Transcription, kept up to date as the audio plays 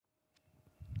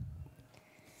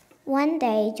One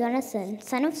day, Jonathan,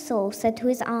 son of Saul, said to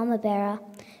his armor-bearer,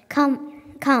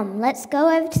 Come, let's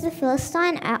go over to the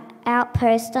Philistine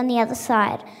outpost on the other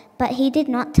side. But he did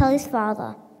not tell his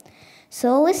father.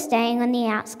 Saul was staying on the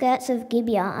outskirts of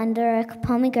Gibeah under a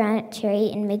pomegranate tree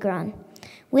in Migron.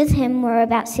 With him were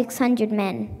about 600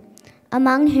 men,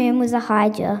 among whom was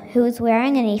Ahijah, who was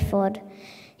wearing an ephod.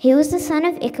 He was the son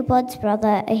of Ichabod's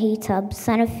brother Ahitub,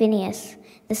 son of Phinehas,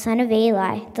 the son of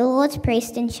Eli, the Lord's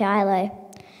priest in Shiloh.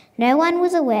 No one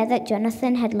was aware that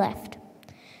Jonathan had left.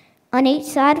 On each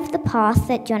side of the path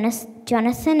that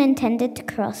Jonathan intended to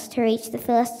cross to reach the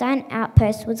Philistine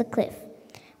outpost was a cliff.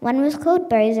 One was called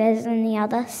Bozez and the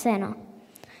other Seneh.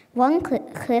 One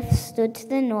cliff stood to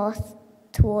the north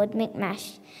toward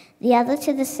Michmash, the other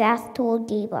to the south toward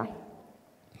Geba.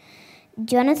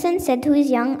 Jonathan said to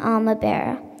his young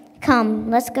armor-bearer, Come,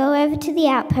 let's go over to the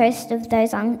outpost of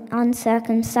those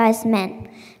uncircumcised men.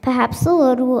 Perhaps the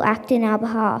Lord will act in our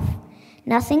behalf.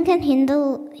 Nothing can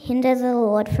hinder the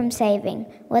Lord from saving,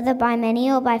 whether by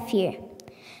many or by few.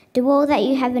 Do all that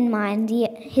you have in mind,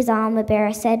 his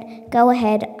armor-bearer said. Go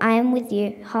ahead, I am with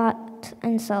you, heart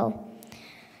and soul.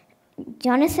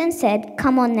 Jonathan said,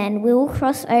 Come on then, we will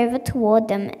cross over toward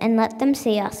them and let them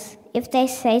see us. If they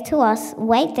say to us,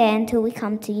 Wait there until we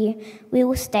come to you, we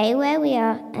will stay where we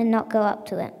are and not go up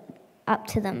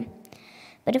to them.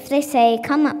 But if they say,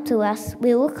 Come up to us,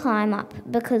 we will climb up,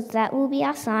 because that will be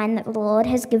our sign that the Lord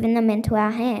has given them into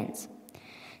our hands.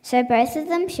 So both of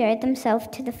them showed themselves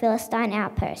to the Philistine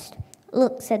outpost.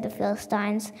 Look, said the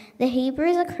Philistines, the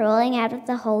Hebrews are crawling out of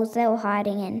the holes they were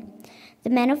hiding in.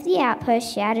 The men of the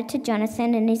outpost shouted to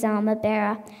Jonathan and his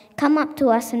armor-bearer, Come up to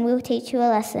us and we'll teach you a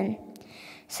lesson.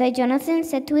 So Jonathan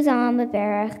said to his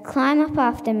armor-bearer, Climb up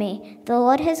after me. The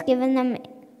Lord has given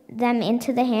them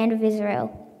into the hand of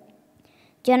Israel.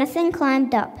 Jonathan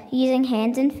climbed up, using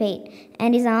hands and feet,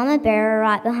 and his armor-bearer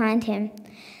right behind him.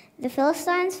 The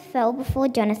Philistines fell before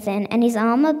Jonathan, and his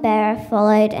armor-bearer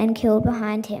followed and killed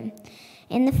behind him.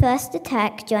 In the first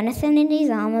attack, Jonathan and his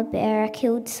armor-bearer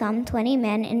killed some 20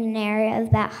 men in an area of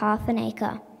about half an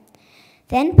acre.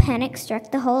 Then panic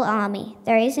struck the whole army,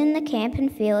 those in the camp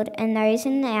and field, and those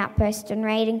in the outpost and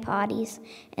raiding parties,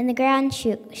 and the ground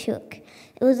shook.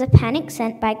 It was a panic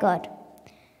sent by God.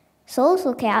 Saul's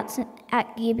lookouts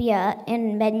at Gibeah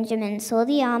in Benjamin saw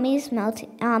the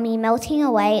army melting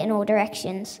away in all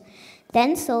directions.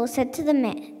 Then Saul said to the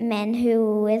men who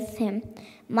were with him,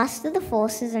 Muster the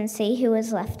forces and see who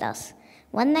has left us.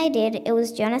 When they did, it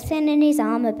was Jonathan and his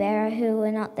armor-bearer who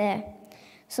were not there.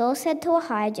 Saul said to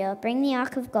Ahijah, Bring the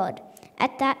ark of God.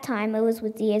 At that time it was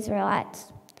with the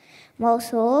Israelites. While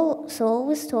Saul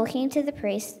was talking to the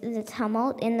priests, the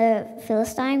tumult in the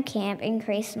Philistine camp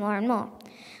increased more and more.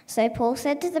 So Paul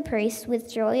said to the priest,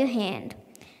 Withdraw your hand.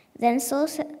 Then Saul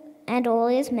and all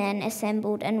his men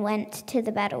assembled and went to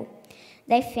the battle.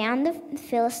 They found the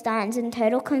Philistines in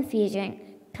total confusion,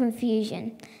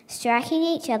 striking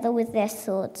each other with their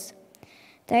swords.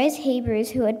 Those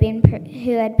Hebrews who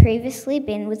had previously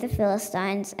been with the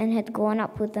Philistines and had gone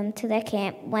up with them to their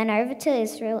camp went over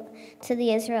to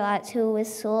the Israelites who were with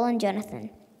Saul and Jonathan.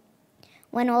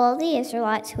 When all the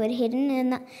Israelites who had hidden in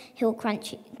the hill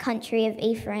country of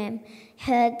Ephraim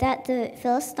heard that the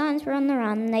Philistines were on the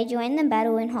run, they joined the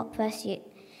battle in hot pursuit.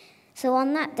 So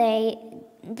on that day,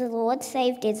 the Lord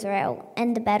saved Israel,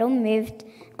 and the battle moved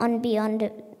on beyond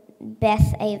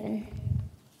Beth Aven.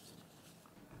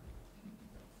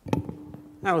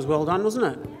 That was well done, wasn't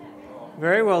it?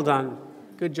 Very well done.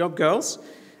 Good job, girls.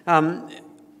 We're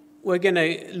going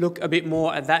to look a bit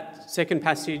more at that second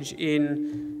passage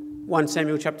in 1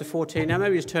 Samuel chapter 14. Now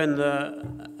maybe just turn the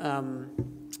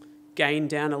gain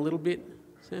down a little bit.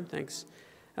 Sam, thanks.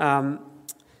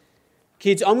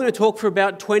 Kids, I'm going to talk for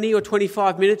about 20 or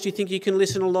 25 minutes. Do you think you can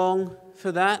listen along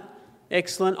for that?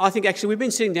 Excellent. I think actually we've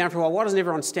been sitting down for a while. Why doesn't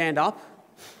everyone stand up?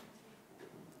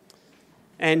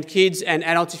 And kids and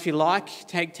adults, if you like,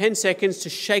 take 10 seconds to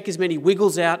shake as many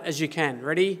wiggles out as you can.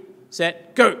 Ready,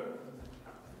 set, go.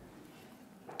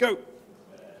 Go.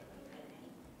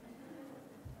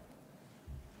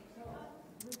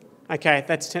 Okay,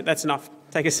 that's enough.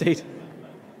 Take a seat.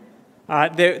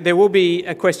 There will be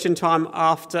a question time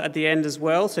at the end as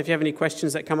well. So if you have any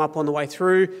questions that come up on the way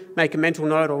through, make a mental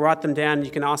note or write them down.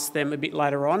 You can ask them a bit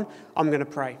later on. I'm going to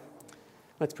pray.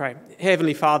 Let's pray.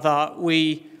 Heavenly Father,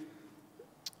 we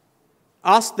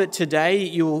ask that today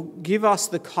you'll give us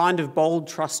the kind of bold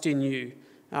trust in you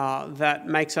that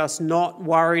makes us not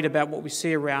worried about what we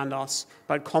see around us,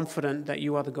 but confident that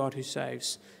you are the God who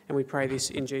saves. And we pray this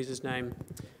in Jesus' name.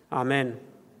 Amen.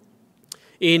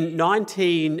 In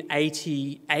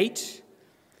 1988,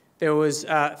 there was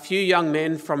a few young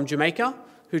men from Jamaica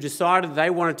who decided they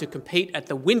wanted to compete at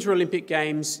the Winter Olympic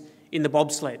Games in the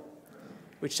bobsled,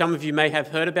 which some of you may have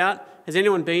heard about. Has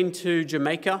anyone been to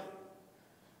Jamaica?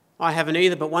 I haven't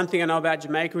either, but one thing I know about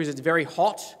Jamaica is it's very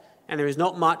hot and there is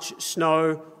not much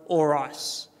snow or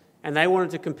ice. And they wanted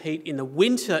to compete in the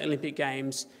Winter Olympic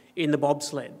Games in the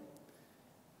bobsled.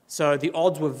 So the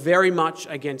odds were very much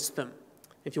against them.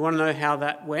 If you want to know how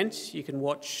that went, you can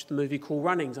watch the movie Cool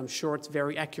Runnings. I'm sure it's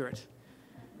very accurate.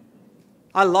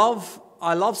 I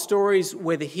love stories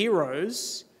where the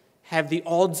heroes have the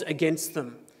odds against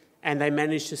them and they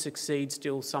manage to succeed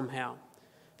still somehow.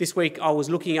 This week I was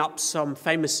looking up some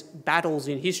famous battles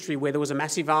in history where there was a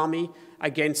massive army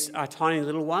against a tiny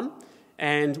little one.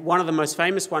 And one of the most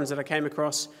famous ones that I came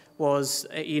across was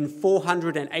in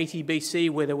 480 BC,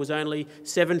 where there was only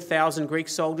 7,000 Greek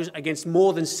soldiers against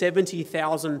more than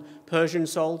 70,000 Persian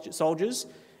soldiers.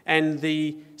 And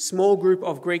the small group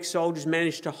of Greek soldiers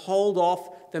managed to hold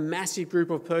off the massive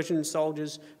group of Persian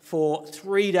soldiers for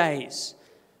 3 days.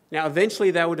 Now,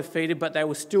 eventually they were defeated, but they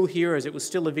were still heroes. It was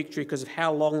still a victory because of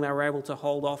how long they were able to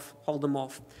hold them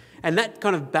off. And that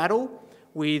kind of battle,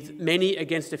 with many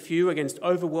against a few, against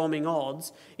overwhelming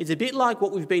odds, is a bit like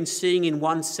what we've been seeing in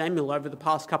 1 Samuel over the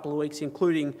past couple of weeks,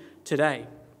 including today.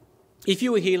 If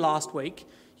you were here last week,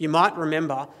 you might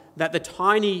remember that the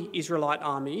tiny Israelite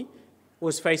army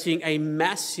was facing a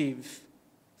massive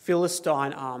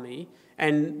Philistine army,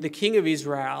 and the king of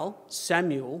Israel,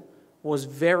 Samuel, was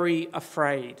very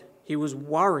afraid. He was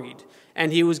worried,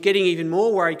 and he was getting even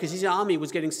more worried because his army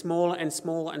was getting smaller and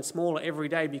smaller and smaller every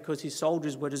day because his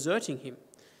soldiers were deserting him.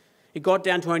 It got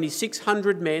down to only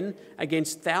 600 men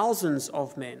against thousands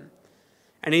of men.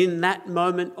 And in that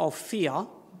moment of fear,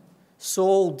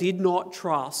 Saul did not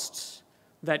trust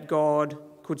that God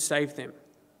could save them.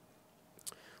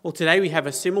 Well, today we have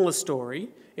a similar story.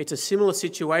 It's a similar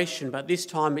situation, but this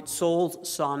time it's Saul's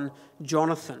son,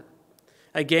 Jonathan.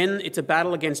 Again, it's a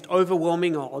battle against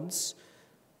overwhelming odds,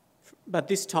 but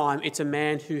this time it's a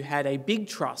man who had a big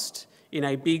trust in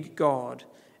a big God.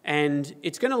 And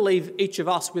it's going to leave each of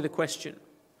us with a question.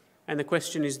 And the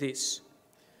question is this: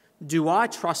 do I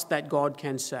trust that God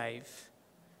can save,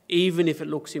 even if it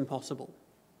looks impossible?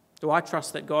 Do I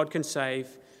trust that God can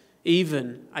save,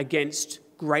 even against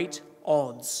great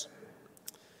odds?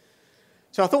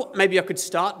 So I thought maybe I could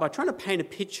start by trying to paint a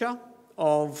picture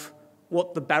of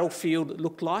what the battlefield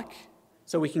looked like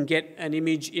so we can get an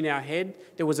image in our head.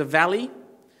 There was a valley,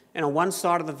 and on one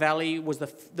side of the valley was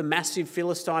the massive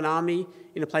Philistine army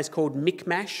in a place called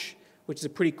Michmash, which is a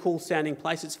pretty cool sounding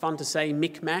place. It's fun to say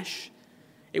Michmash.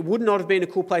 It would not have been a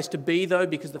cool place to be though,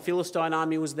 because the Philistine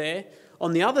army was there.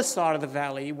 On the other side of the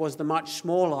valley was the much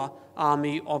smaller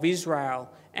army of Israel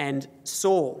and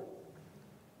Saul.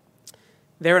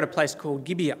 They're at a place called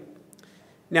Gibeah.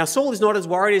 Now, Saul is not as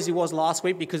worried as he was last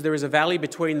week because there is a valley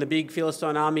between the big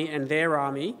Philistine army and their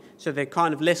army, so they're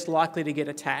kind of less likely to get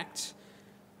attacked.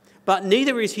 But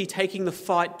neither is he taking the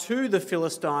fight to the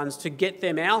Philistines to get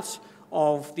them out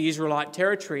of the Israelite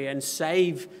territory and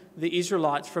save the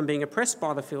Israelites from being oppressed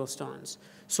by the Philistines.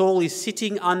 Saul is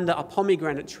sitting under a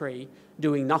pomegranate tree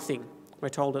doing nothing, we're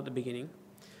told at the beginning.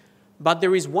 But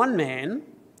there is one man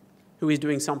who is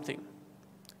doing something.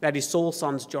 That is Saul's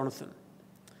son Jonathan.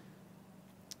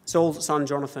 Saul's son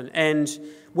Jonathan. And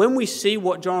when we see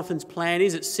what Jonathan's plan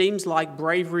is, it seems like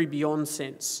bravery beyond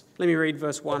sense. Let me read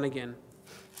verse 1 again.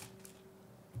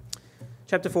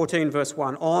 Chapter 14, verse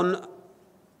 1. On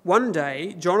one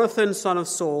day, Jonathan, son of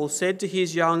Saul, said to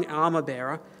his young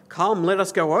armour-bearer, "Come, let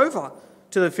us go over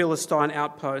to the Philistine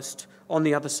outpost on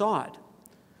the other side."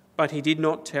 But he did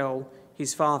not tell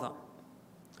his father.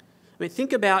 I mean,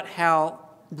 think about how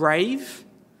brave,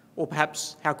 or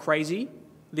perhaps how crazy,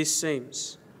 this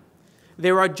seems.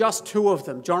 There are just two of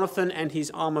them, Jonathan and his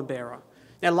armour-bearer.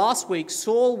 Now, last week,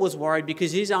 Saul was worried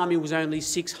because his army was only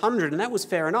 600, and that was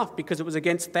fair enough because it was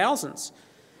against thousands.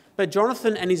 But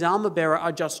Jonathan and his armour-bearer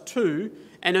are just two,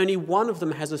 and only one of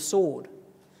them has a sword,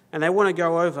 and they want to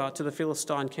go over to the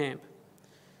Philistine camp.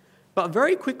 But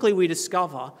very quickly we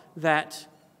discover that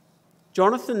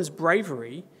Jonathan's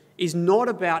bravery is not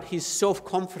about his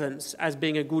self-confidence as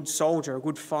being a good soldier, a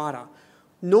good fighter,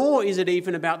 nor is it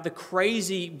even about the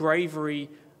crazy bravery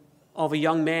of a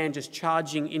young man just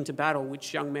charging into battle,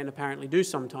 which young men apparently do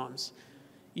sometimes.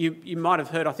 You might have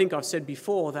heard, I think I've said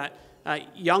before, that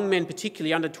young men,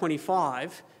 particularly under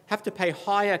 25, have to pay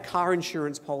higher car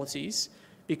insurance policies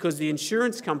because the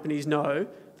insurance companies know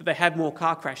that they have more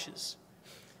car crashes.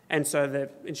 And so the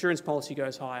insurance policy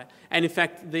goes higher. And in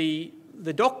fact, the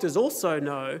doctors also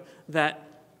know that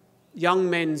young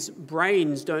men's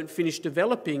brains don't finish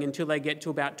developing until they get to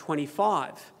about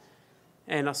 25.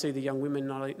 And I see the young women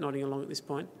nodding along at this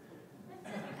point.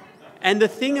 And the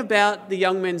thing about the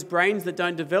young men's brains that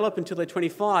don't develop until they're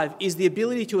 25 is the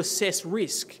ability to assess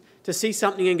risk, to see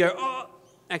something and go, oh,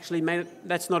 actually, mate,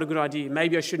 that's not a good idea.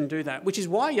 Maybe I shouldn't do that, which is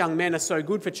why young men are so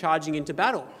good for charging into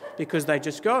battle, because they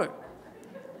just go.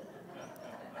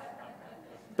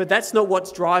 But that's not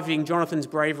what's driving Jonathan's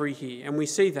bravery here, and we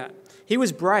see that. He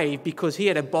was brave because he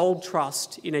had a bold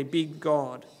trust in a big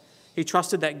God. He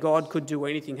trusted that God could do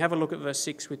anything. Have a look at verse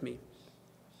 6 with me.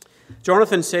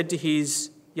 Jonathan said to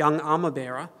his young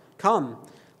armour-bearer, "Come,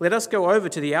 let us go over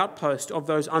to the outpost of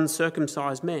those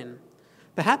uncircumcised men.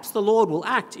 Perhaps the Lord will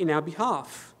act in our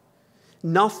behalf.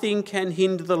 Nothing can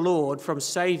hinder the Lord from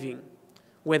saving,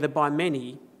 whether by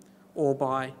many or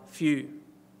by few."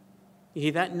 You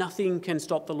hear that? Nothing can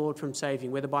stop the Lord from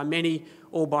saving, whether by many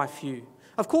or by few.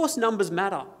 Of course, numbers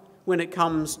matter when it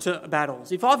comes to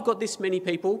battles. If I've got this many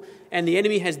people and the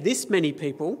enemy has this many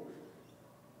people,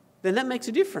 then that makes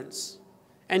a difference.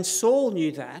 And Saul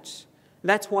knew that.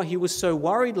 That's why he was so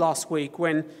worried last week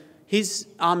when his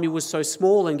army was so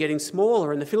small and getting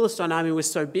smaller and the Philistine army was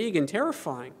so big and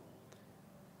terrifying.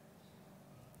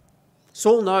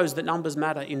 Saul knows that numbers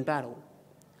matter in battle,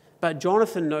 but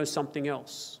Jonathan knows something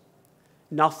else.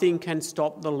 Nothing can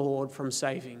stop the Lord from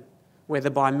saving, whether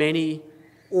by many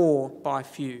or by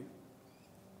few.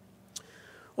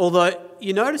 Although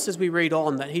you notice as we read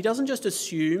on that he doesn't just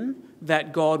assume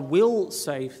that God will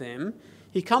save them,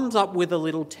 he comes up with a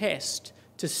little test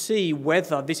to see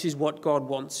whether this is what God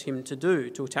wants him to do,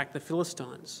 to attack the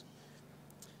Philistines.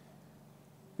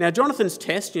 Now, Jonathan's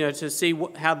test, to see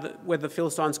whether the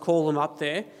Philistines call them up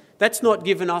there, that's not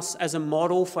given us as a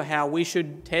model for how we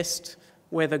should test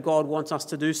whether God wants us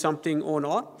to do something or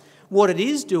not. What it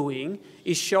is doing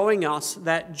is showing us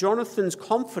that Jonathan's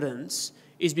confidence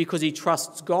is because he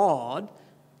trusts God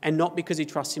and not because he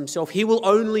trusts himself. He will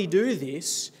only do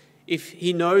this if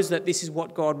he knows that this is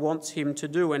what God wants him to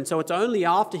do. And so it's only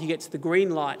after he gets the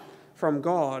green light from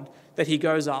God that he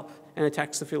goes up and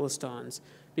attacks the Philistines,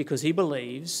 because he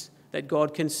believes that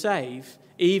God can save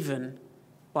even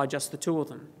by just the two of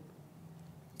them.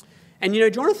 And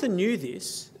Jonathan knew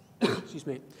this. Excuse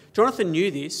me. Jonathan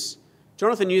knew this.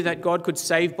 Jonathan knew that God could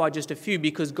save by just a few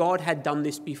because God had done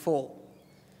this before.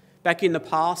 Back in the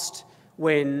past,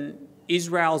 when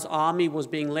Israel's army was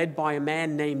being led by a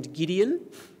man named Gideon,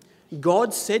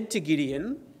 God said to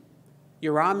Gideon,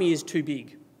 "Your army is too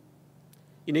big.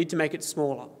 You need to make it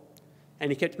smaller."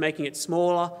 And he kept making it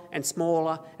smaller and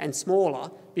smaller and smaller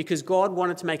because God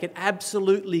wanted to make it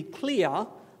absolutely clear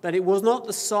that it was not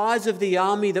the size of the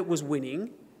army that was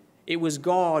winning, it was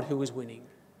God who was winning,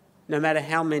 no matter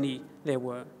how many there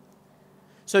were.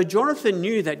 So Jonathan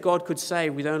knew that God could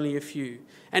save with only a few.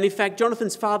 And in fact,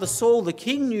 Jonathan's father Saul, the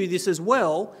king, knew this as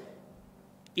well,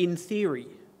 in theory.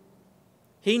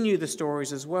 He knew the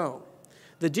stories as well.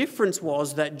 The difference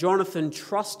was that Jonathan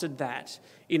trusted that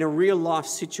in a real-life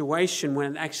situation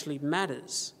when it actually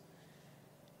matters.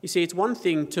 You see, it's one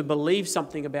thing to believe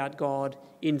something about God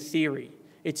in theory.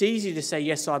 It's easy to say,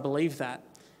 yes, I believe that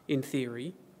in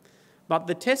theory. But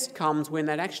the test comes when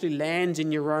that actually lands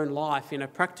in your own life in a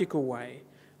practical way.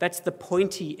 That's the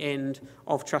pointy end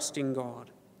of trusting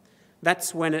God.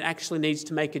 That's when it actually needs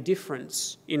to make a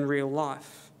difference in real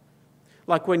life.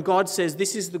 Like when God says,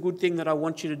 this is the good thing that I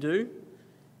want you to do,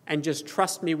 and just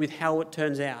trust me with how it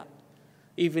turns out,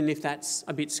 even if that's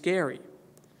a bit scary.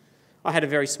 I had a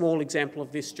very small example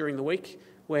of this during the week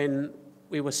when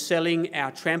we were selling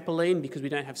our trampoline because we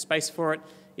don't have space for it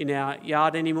in our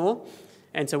yard anymore.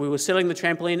 And so we were selling the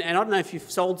trampoline, and I don't know if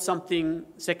you've sold something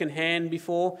second-hand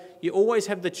before, you always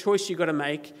have the choice you've got to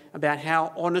make about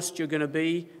how honest you're going to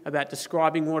be about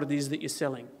describing what it is that you're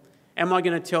selling. Am I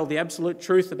going to tell the absolute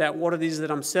truth about what it is that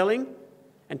I'm selling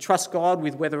and trust God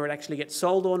with whether it actually gets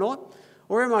sold or not?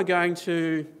 Or am I going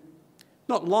to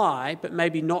not lie, but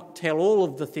maybe not tell all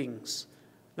of the things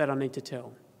that I need to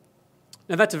tell?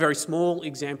 Now, that's a very small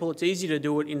example. It's easy to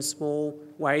do it in small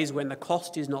ways when the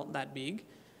cost is not that big.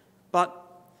 But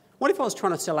what if I was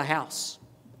trying to sell a house?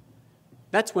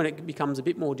 That's when it becomes a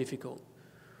bit more difficult.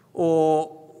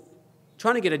 Or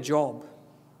trying to get a job.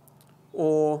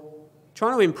 Or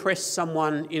trying to impress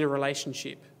someone in a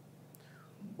relationship.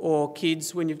 Or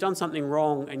kids, when you've done something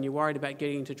wrong and you're worried about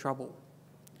getting into trouble.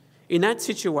 In that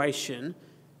situation,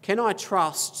 can I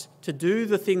trust to do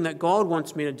the thing that God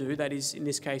wants me to do, that is, in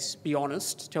this case, be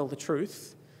honest, tell the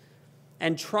truth,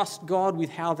 and trust God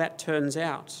with how that turns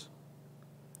out?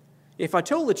 If I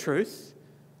tell the truth,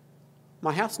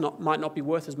 my house might not be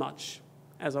worth as much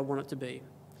as I want it to be.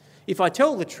 If I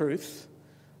tell the truth,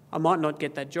 I might not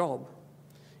get that job.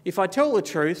 If I tell the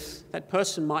truth, that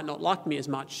person might not like me as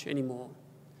much anymore.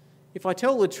 If I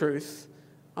tell the truth,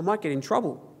 I might get in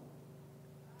trouble.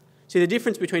 See, the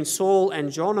difference between Saul and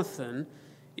Jonathan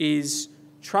is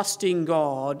trusting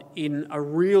God in a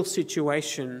real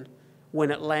situation when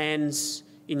it lands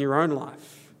in your own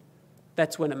life.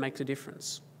 That's when it makes a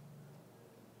difference.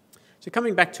 So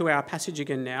coming back to our passage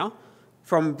again now,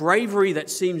 from bravery that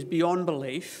seems beyond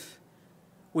belief,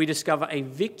 we discover a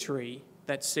victory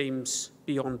that seems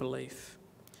beyond belief.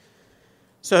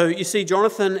 So you see,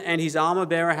 Jonathan and his armour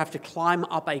bearer have to climb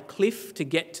up a cliff to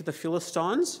get to the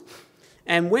Philistines.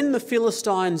 And when the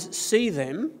Philistines see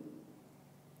them,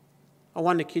 I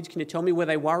wonder, kids, can you tell me, were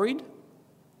they worried?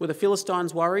 Were the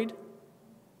Philistines worried?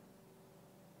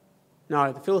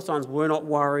 No, the Philistines were not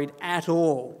worried at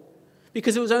all,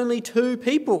 because it was only 2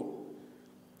 people.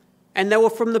 And they were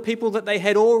from the people that they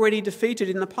had already defeated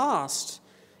in the past.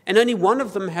 And only one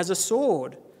of them has a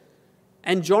sword.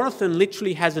 And Jonathan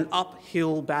literally has an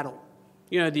uphill battle.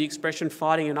 You know the expression,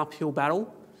 fighting an uphill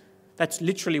battle? That's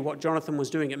literally what Jonathan was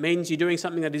doing. It means you're doing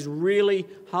something that is really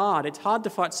hard. It's hard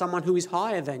to fight someone who is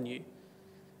higher than you.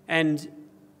 And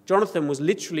Jonathan was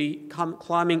literally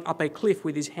climbing up a cliff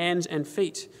with his hands and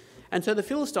feet. And so the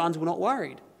Philistines were not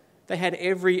worried. They had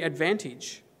every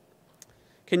advantage.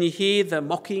 Can you hear the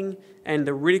mocking and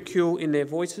the ridicule in their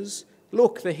voices?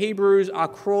 Look, the Hebrews are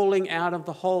crawling out of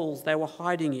the holes they were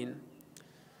hiding in.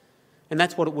 And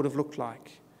that's what it would have looked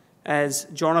like as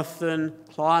Jonathan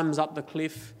climbs up the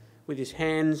cliff with his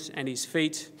hands and his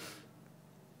feet.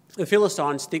 The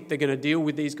Philistines think they're going to deal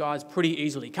with these guys pretty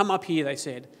easily. Come up here, they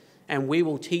said, and we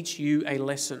will teach you a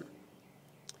lesson.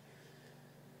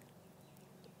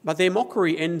 But their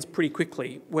mockery ends pretty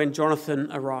quickly when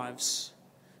Jonathan arrives.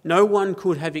 No one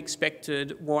could have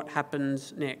expected what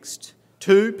happens next.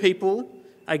 2 people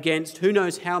against who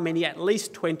knows how many, at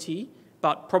least 20,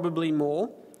 but probably more,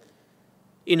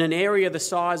 in an area the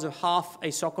size of half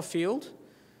a soccer field.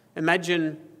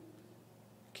 Imagine,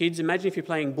 kids, imagine if you're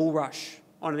playing bull rush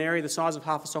on an area the size of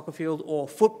half a soccer field, or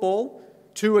football,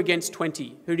 2 against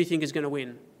 20. Who do you think is going to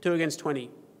win? 2 against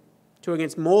 20. 2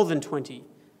 against more than 20.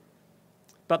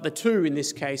 But the 2 in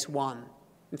this case won.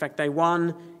 In fact, they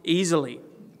won easily.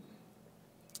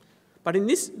 But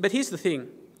here's the thing.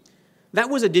 That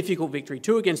was a difficult victory,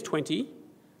 2 against 20,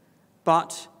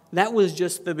 but that was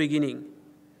just the beginning.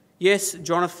 Yes,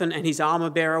 Jonathan and his armour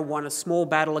bearer won a small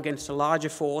battle against a larger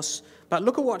force, but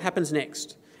look at what happens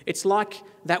next. It's like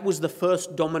that was the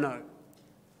first domino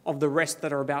of the rest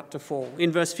that are about to fall.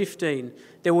 In verse 15,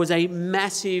 there was a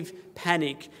massive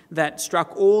panic that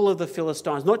struck all of the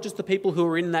Philistines, not just the people who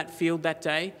were in that field that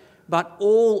day, but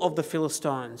all of the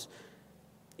Philistines.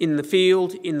 In the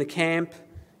field, in the camp,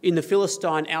 in the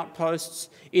Philistine outposts,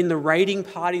 in the raiding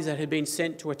parties that had been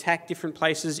sent to attack different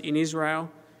places in Israel.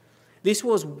 This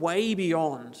was way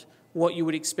beyond what you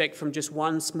would expect from just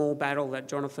one small battle that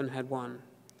Jonathan had won.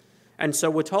 And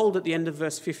so we're told at the end of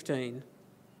verse 15,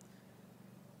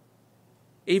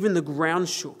 even the ground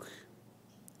shook,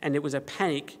 and it was a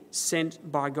panic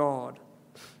sent by God.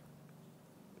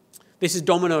 This is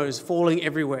dominoes falling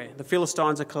everywhere. The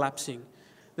Philistines are collapsing.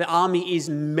 The army is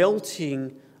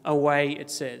melting away, it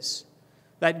says.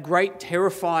 That great,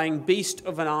 terrifying beast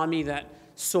of an army that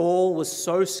Saul was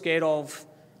so scared of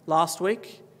last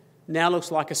week now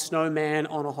looks like a snowman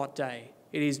on a hot day.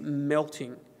 It is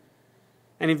melting.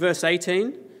 And in verse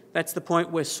 18, that's the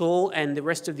point where Saul and the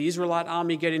rest of the Israelite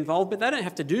army get involved, but they don't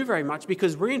have to do very much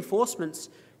because reinforcements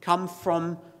come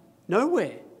from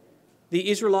nowhere. The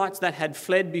Israelites that had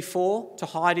fled before to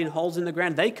hide in holes in the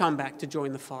ground, they come back to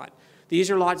join the fight. The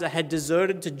Israelites that had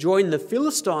deserted to join the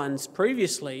Philistines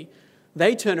previously,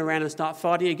 they turn around and start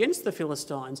fighting against the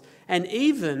Philistines. And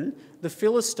even the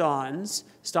Philistines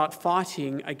start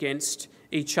fighting against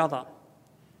each other.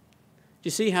 Do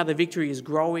you see how the victory is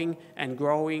growing and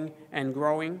growing and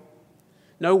growing?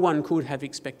 No one could have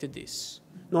expected this,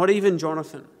 not even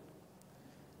Jonathan.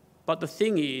 But the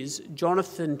thing is,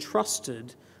 Jonathan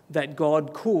trusted that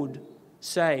God could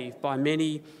save by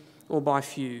many or by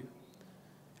few.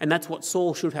 And that's what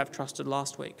Saul should have trusted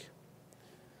last week.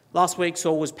 Last week,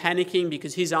 Saul was panicking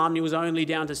because his army was only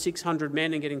down to 600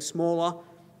 men and getting smaller.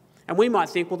 And we might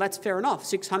think, well, that's fair enough.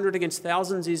 600 against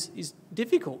thousands is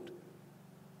difficult.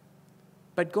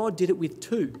 But God did it with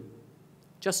 2,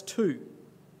 just 2.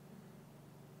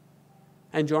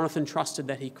 And Jonathan trusted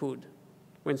that he could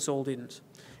when Saul didn't.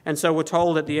 And so we're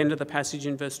told at the end of the passage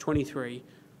in verse 23,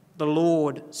 the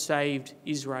Lord saved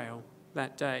Israel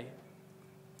that day.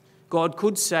 God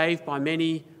could save by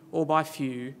many or by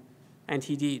few, and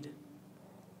he did.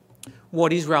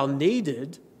 What Israel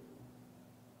needed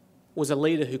was a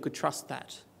leader who could trust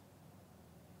that.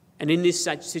 And in this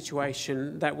such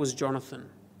situation, that was Jonathan.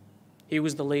 He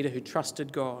was the leader who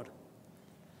trusted God.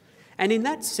 And in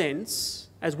that sense,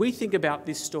 as we think about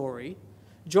this story,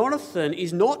 Jonathan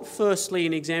is not firstly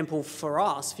an example for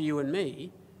us, for you and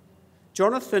me.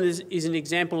 Jonathan is an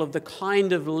example of the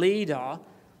kind of leader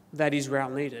that Israel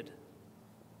needed.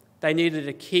 They needed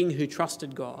a king who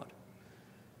trusted God.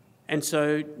 And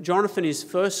so Jonathan is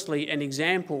firstly an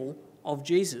example of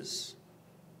Jesus.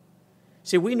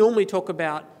 See, we normally talk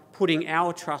about putting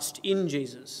our trust in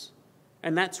Jesus,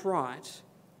 and that's right.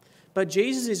 But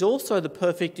Jesus is also the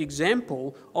perfect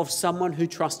example of someone who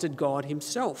trusted God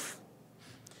himself.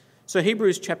 So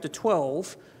Hebrews chapter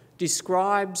 12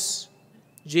 describes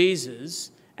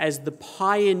Jesus as the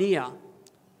pioneer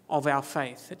of our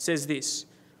faith. It says this: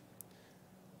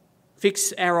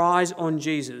 "Fix our eyes on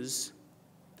Jesus,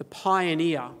 the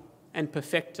pioneer and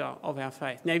perfecter of our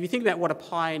faith." Now, if you think about what a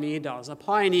pioneer does, a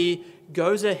pioneer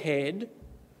goes ahead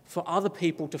for other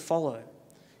people to follow.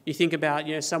 You think about,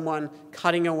 someone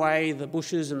cutting away the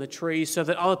bushes and the trees so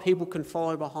that other people can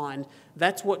follow behind.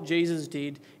 That's what Jesus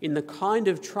did in the kind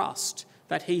of trust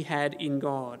that he had in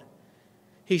God.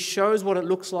 He shows what it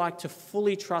looks like to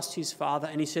fully trust his Father,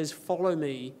 and he says, "Follow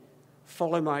me,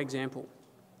 follow my example."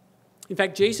 In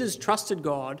fact, Jesus trusted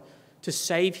God to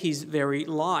save his very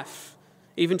life,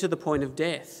 even to the point of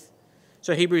death.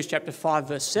 So Hebrews chapter 5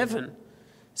 verse 7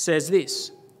 says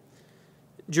this: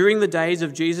 "During the days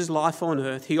of Jesus' life on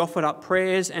earth, he offered up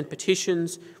prayers and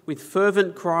petitions with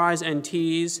fervent cries and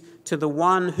tears to the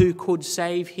one who could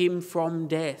save him from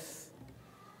death.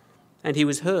 And he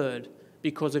was heard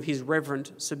because of his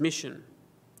reverent submission."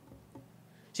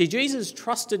 See, Jesus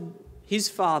trusted his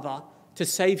Father to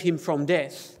save him from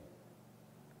death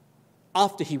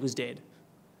after he was dead.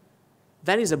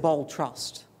 That is a bold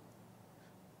trust.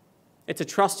 It's a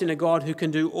trust in a God who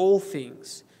can do all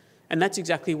things. And that's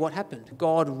exactly what happened.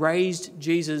 God raised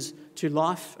Jesus to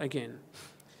life again.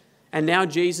 And now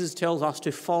Jesus tells us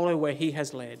to follow where he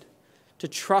has led, to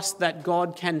trust that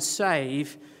God can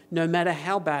save no matter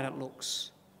how bad it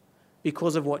looks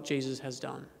because of what Jesus has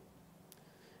done.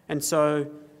 And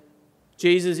so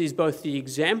Jesus is both the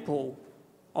example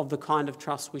of the kind of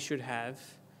trust we should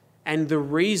have and the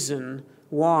reason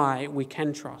why we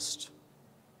can trust.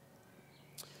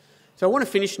 So I want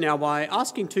to finish now by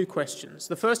asking two questions.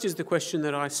 The first is the question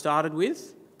that I started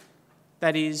with.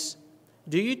 That is,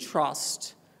 do you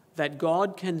trust that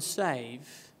God can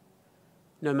save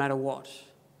no matter what?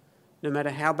 No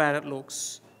matter how bad it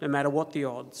looks, no matter what the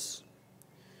odds?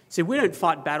 See, we don't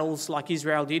fight battles like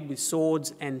Israel did with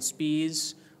swords and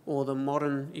spears or the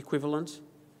modern equivalent.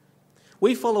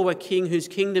 We follow a king whose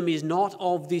kingdom is not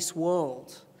of this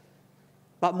world.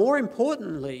 But more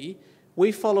importantly,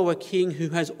 we follow a king who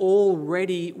has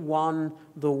already won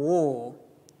the war.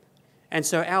 And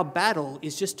so our battle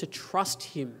is just to trust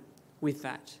him with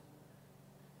that.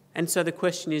 And so the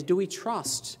question is, do we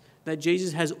trust that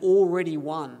Jesus has already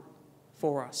won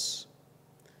for us?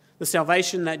 The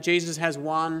salvation that Jesus has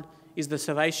won is the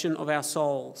salvation of our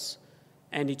souls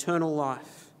and eternal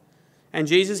life. And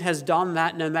Jesus has done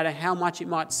that no matter how much it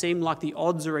might seem like the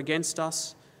odds are against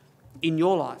us in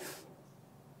your life.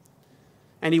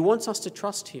 And he wants us to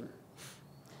trust him.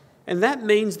 And that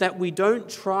means that we don't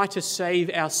try to save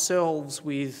ourselves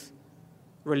with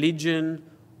religion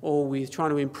or with trying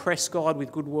to impress God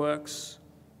with good works.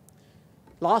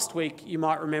 Last week, you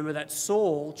might remember that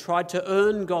Saul tried to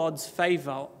earn God's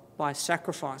favour by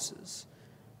sacrifices,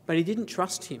 but he didn't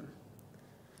trust him.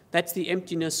 That's the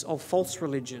emptiness of false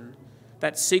religion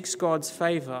that seeks God's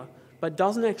favour but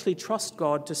doesn't actually trust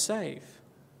God to save.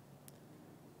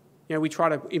 We try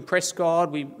to impress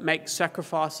God, we make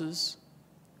sacrifices.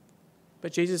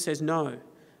 But Jesus says, no,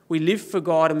 we live for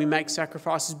God and we make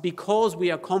sacrifices because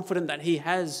we are confident that he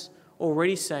has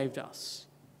already saved us,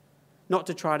 not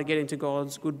to try to get into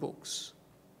God's good books.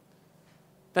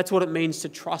 That's what it means to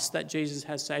trust that Jesus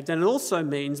has saved. And it also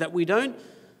means that we don't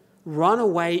run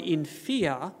away in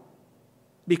fear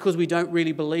because we don't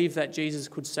really believe that Jesus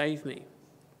could save me,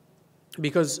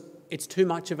 because it's too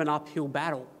much of an uphill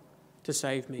battle to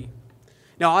save me.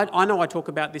 Now, I know I talk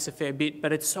about this a fair bit,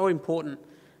 but it's so important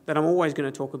that I'm always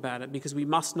going to talk about it because we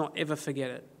must not ever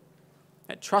forget it.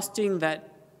 That trusting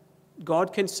that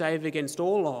God can save against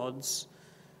all odds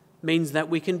means that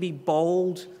we can be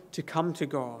bold to come to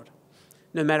God,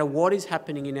 no matter what is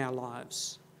happening in our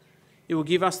lives. It will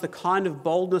give us the kind of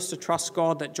boldness to trust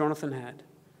God that Jonathan had.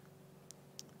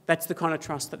 That's the kind of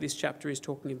trust that this chapter is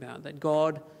talking about, that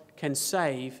God can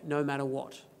save no matter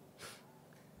what.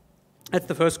 That's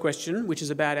the first question, which is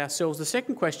about ourselves. The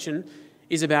second question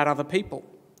is about other people.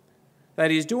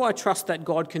 That is, do I trust that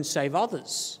God can save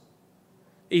others,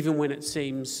 even when it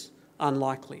seems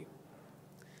unlikely?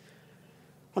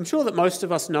 I'm sure that most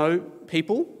of us know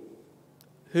people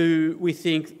who we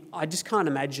think, I just can't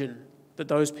imagine that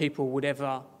those people would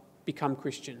ever become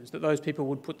Christians, that those people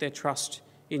would put their trust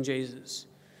in Jesus.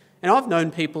 And I've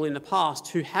known people in the past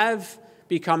who have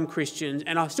become Christians,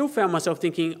 and I still found myself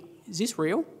thinking, is this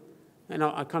real? And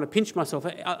I kind of pinched myself.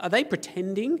 Are they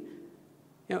pretending?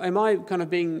 You know, am I kind of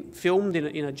being filmed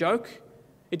in a joke?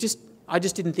 I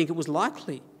just didn't think it was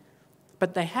likely.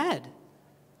 But they had.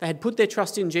 They had put their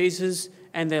trust in Jesus,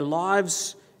 and their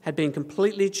lives had been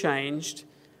completely changed.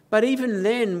 But even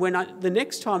then, the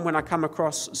next time when I come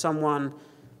across someone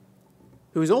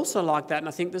who is also like that, and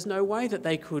I think there's no way that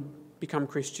they could become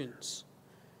Christians.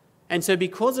 And so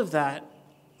because of that,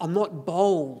 I'm not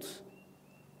bold,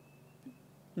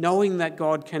 knowing that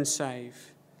God can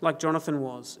save, like Jonathan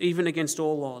was, even against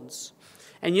all odds.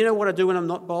 And you know what I do when I'm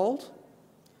not bold?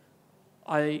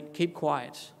 I keep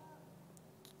quiet.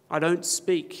 I don't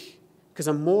speak because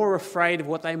I'm more afraid of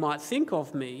what they might think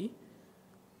of me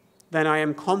than I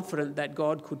am confident that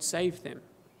God could save them.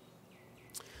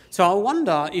 So I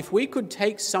wonder if we could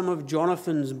take some of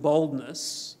Jonathan's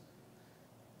boldness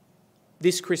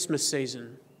this Christmas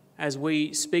season as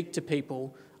we speak to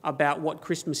people about what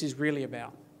Christmas is really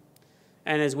about.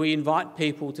 And as we invite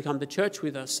people to come to church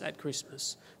with us at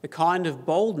Christmas, the kind of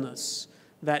boldness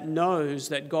that knows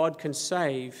that God can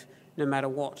save no matter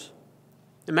what.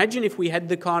 Imagine if we had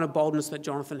the kind of boldness that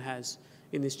Jonathan has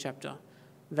in this chapter,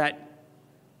 that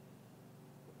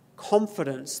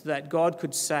confidence that God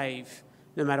could save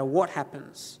no matter what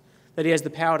happens, that he has the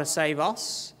power to save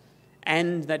us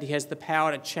and that he has the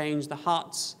power to change the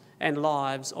hearts and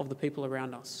lives of the people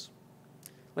around us.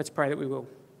 Let's pray that we will.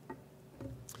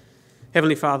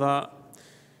 Heavenly Father,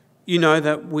 you know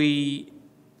that we,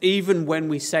 even when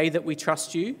we say that we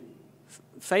trust you,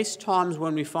 face times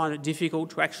when we find it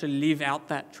difficult to actually live out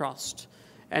that trust.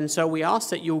 And so we ask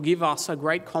that you'll give us a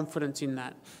great confidence in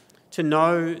that, to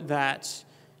know that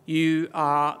you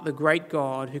are the great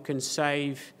God who can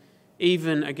save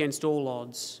even against all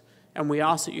odds. And we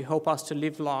ask that you help us to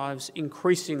live lives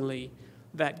increasingly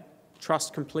that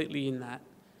trust completely in that.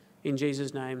 In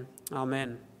Jesus' name,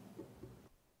 amen.